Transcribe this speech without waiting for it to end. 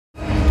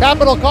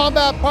Capital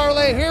Combat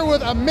Parlay here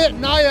with Amit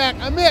Nayak.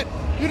 Amit,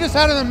 you just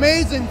had an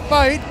amazing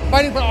fight,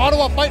 fighting for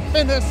Ottawa Fight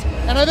Fitness,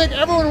 and I think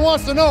everyone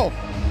wants to know,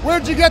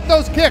 where'd you get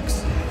those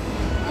kicks?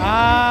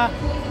 I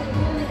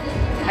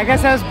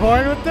guess I was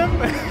born with them.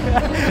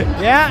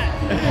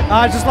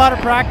 Yeah, just a lot of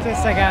practice,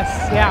 I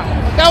guess. Yeah.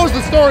 That was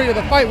the story of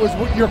the fight, was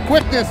your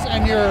quickness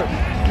and your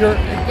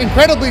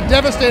incredibly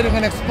devastating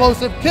and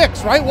explosive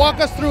kicks, right? Walk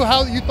us through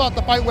how you thought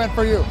the fight went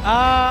for you.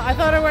 I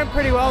thought it went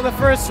pretty well. The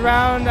first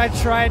round, I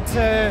tried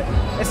to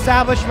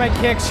establish my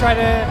kicks, try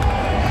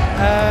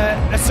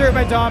to assert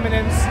my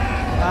dominance,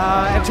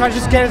 and try to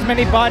just get as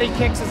many body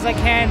kicks as I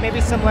can, maybe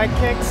some leg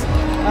kicks.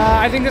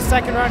 I think the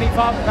second round he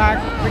fought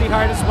back pretty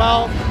hard as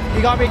well.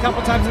 He got me a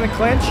couple times in the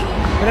clinch,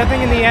 but I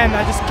think in the end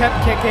I just kept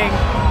kicking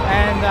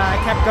and I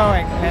kept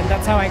going, and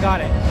that's how I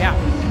got it. Yeah.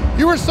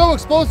 You were so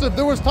explosive,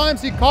 there was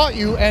times he caught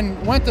you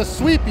and went to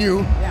sweep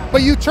you,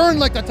 but you turned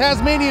like the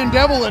Tasmanian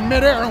devil in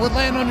midair and would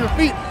land on your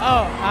feet.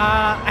 Oh,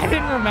 I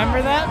didn't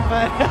remember that,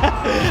 but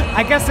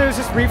I guess it was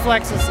just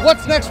reflexes.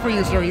 What's next for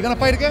you, sir? Are you going to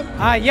fight again?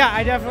 Yeah,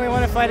 I definitely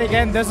want to fight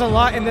again. There's a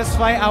lot in this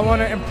fight I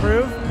want to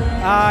improve,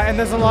 and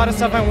there's a lot of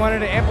stuff I wanted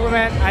to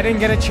implement. I didn't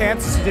get a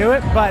chance to do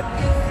it, but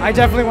I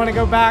definitely want to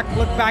go back,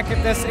 look back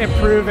at this,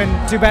 improve,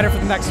 and do better for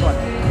the next one.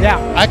 Yeah.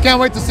 I can't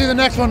wait to see the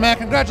next one, man.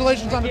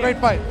 Congratulations on the great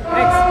fight.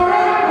 Thanks.